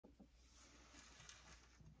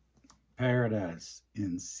Paradise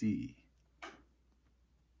in C.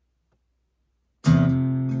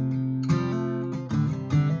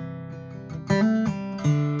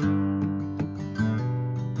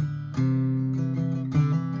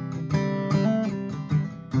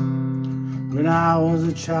 When I was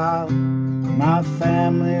a child, my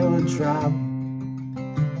family would travel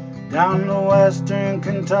down to western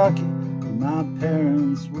Kentucky, where my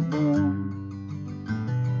parents were born.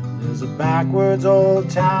 There's a backwards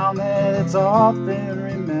old town that it's often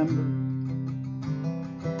remembered,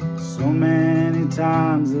 so many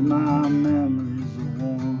times that my memories are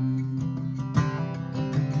worn.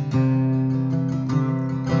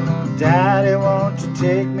 Daddy, won't you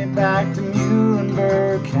take me back to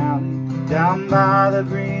Muhlenberg County, down by the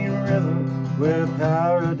Green River where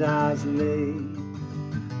paradise lay?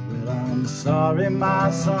 But I'm sorry,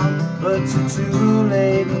 my son, but you're too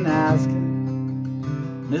late in asking.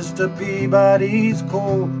 Mr. Peabody's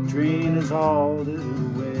coal train is hauled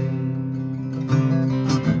away.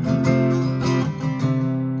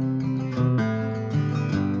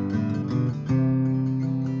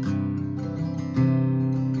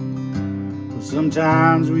 Well,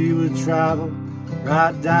 sometimes we would travel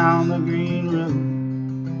right down the Green River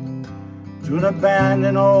to an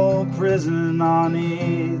abandoned old prison on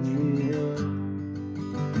Adrie Hill,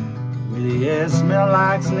 where the air smelled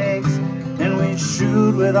like snakes and we'd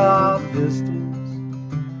shoot with our pistols,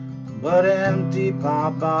 but empty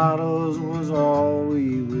pop bottles was all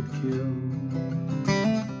we would kill.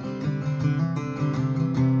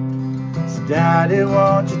 So Daddy,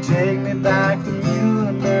 won't you take me back to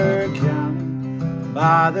Muhlenberg County,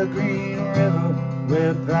 by the Green River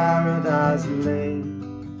where paradise lay?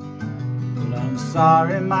 Well, I'm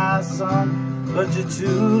sorry, my son, but you're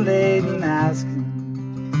too late in asking.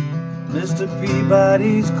 Mr.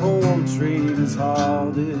 Peabody's coal train is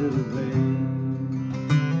hauled away.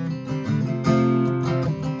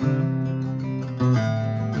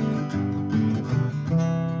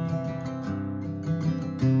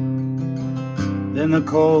 Then the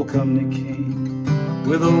coal company came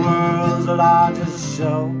with the world's largest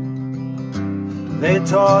show. They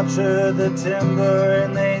tortured the timber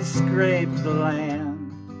and they scraped the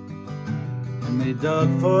land, and they dug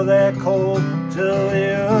for their coal till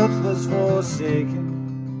the earth was forsaken,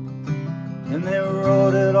 and they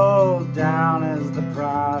wrote it all down as the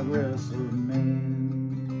progress of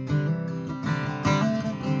man.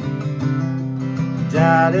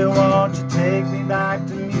 Daddy, won't you take me back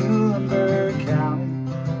to Muhlenberg County,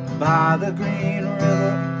 by the Green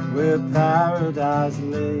River where paradise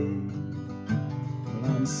lay? Well,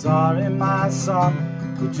 I'm sorry, my son,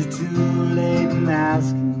 but you're too late in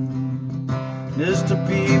asking. Mr.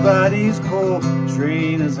 Peabody's coal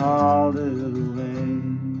train is hauled away.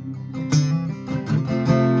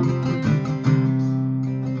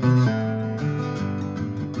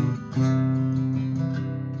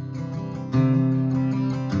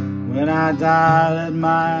 When I die, let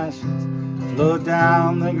my ashes float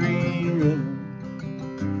down the Green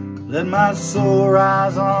River. Let my soul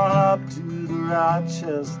rise on up to the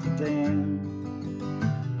Rochester Dam.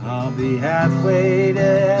 I'll be halfway to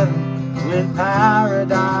heaven with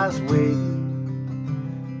paradise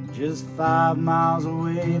waiting, just 5 miles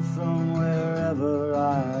away from wherever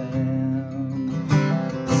I am.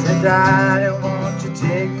 Said, Daddy, won't you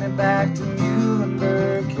take me back to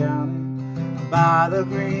Muhlenberg County, by the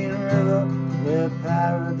Green River where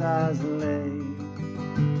paradise lay?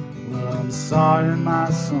 Well, I'm sorry, my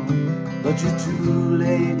son, but you're too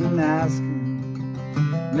late in asking.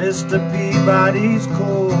 Mr. Peabody's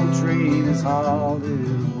coal train is hauled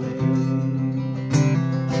away.